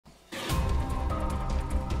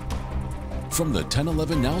From the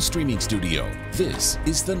 1011 Now streaming studio, this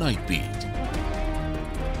is The Night Beat.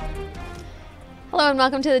 Hello and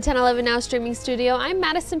welcome to the 1011 Now streaming studio. I'm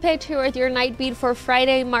Madison Page here with your Night Beat for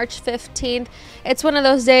Friday, March 15th. It's one of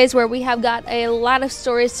those days where we have got a lot of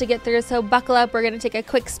stories to get through, so buckle up. We're going to take a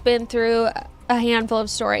quick spin through a handful of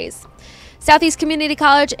stories. Southeast Community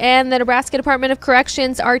College and the Nebraska Department of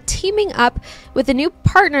Corrections are teaming up with a new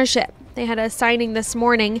partnership. They had a signing this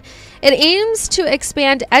morning. It aims to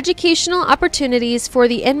expand educational opportunities for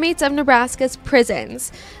the inmates of Nebraska's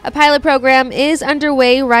prisons. A pilot program is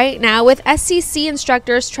underway right now with SCC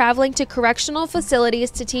instructors traveling to correctional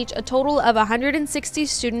facilities to teach a total of 160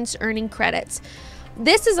 students earning credits.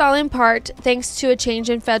 This is all in part thanks to a change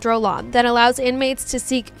in federal law that allows inmates to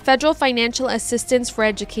seek federal financial assistance for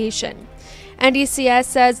education. NDCS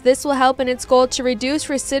says this will help in its goal to reduce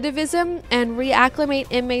recidivism and reacclimate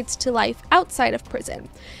inmates to life outside of prison.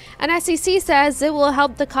 And SEC says it will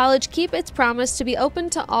help the college keep its promise to be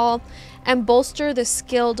open to all and bolster the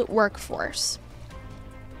skilled workforce.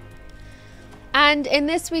 And in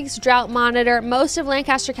this week's drought monitor, most of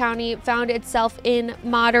Lancaster County found itself in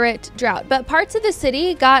moderate drought, but parts of the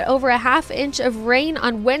city got over a half inch of rain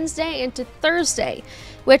on Wednesday into Thursday,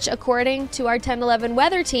 which, according to our 1011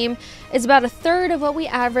 weather team, is about a third of what we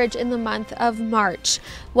average in the month of March.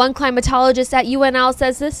 One climatologist at UNL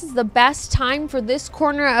says this is the best time for this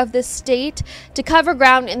corner of the state to cover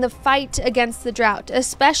ground in the fight against the drought,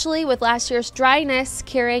 especially with last year's dryness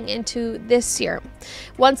carrying into this year.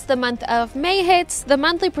 Once the month of May hits, the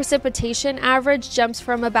monthly precipitation average jumps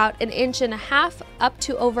from about 1.5 inches up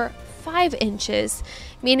to over 5 inches,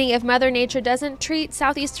 meaning if Mother Nature doesn't treat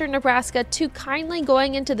southeastern Nebraska too kindly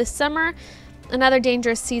going into the summer, another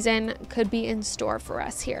dangerous season could be in store for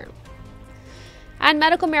us here. And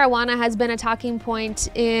medical marijuana has been a talking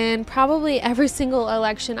point in probably every single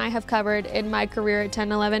election I have covered in my career at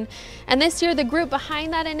 1011. And this year, the group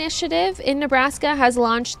behind that initiative in Nebraska has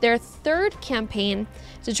launched their third campaign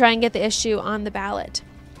to try and get the issue on the ballot.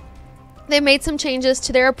 They've made some changes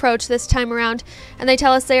to their approach this time around, and they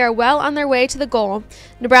tell us they are well on their way to the goal.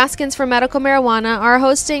 Nebraskans for Medical Marijuana are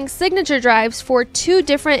hosting signature drives for 2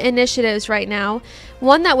 different initiatives right now.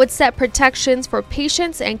 One that would set protections for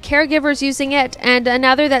patients and caregivers using it, and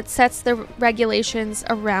another that sets the regulations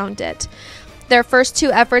around it. Their first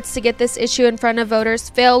 2 efforts to get this issue in front of voters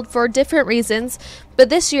failed for different reasons, but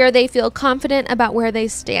this year they feel confident about where they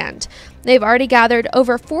stand. They've already gathered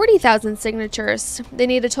over 40,000 signatures. They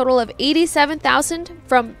need a total of 87,000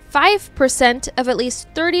 from 5% of at least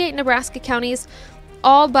 38 Nebraska counties,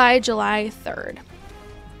 all by July 3rd.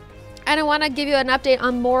 And I want to give you an update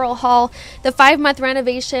on Morrill Hall. The 5-month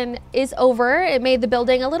renovation is over. It made the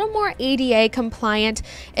building a little more ADA compliant.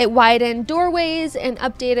 It widened doorways and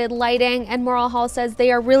updated lighting, and Morrill Hall says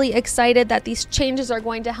they are really excited that these changes are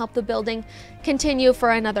going to help the building continue for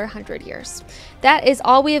another 100 years. That is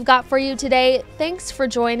all we have got for you today. Thanks for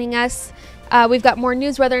joining us. We've got more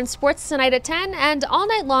news, weather, and sports tonight at 10 and all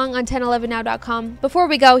night long on 1011now.com. Before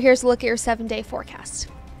we go, here's a look at your 7-day forecast.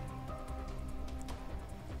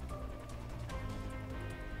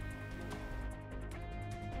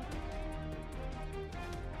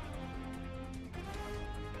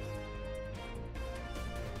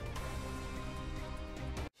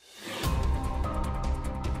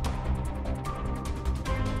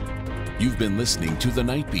 You've been listening to The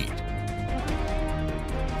Night Beat.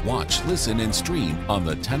 Watch, listen, and stream on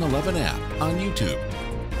the 1011 app on YouTube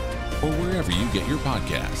or wherever you get your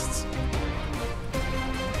podcasts.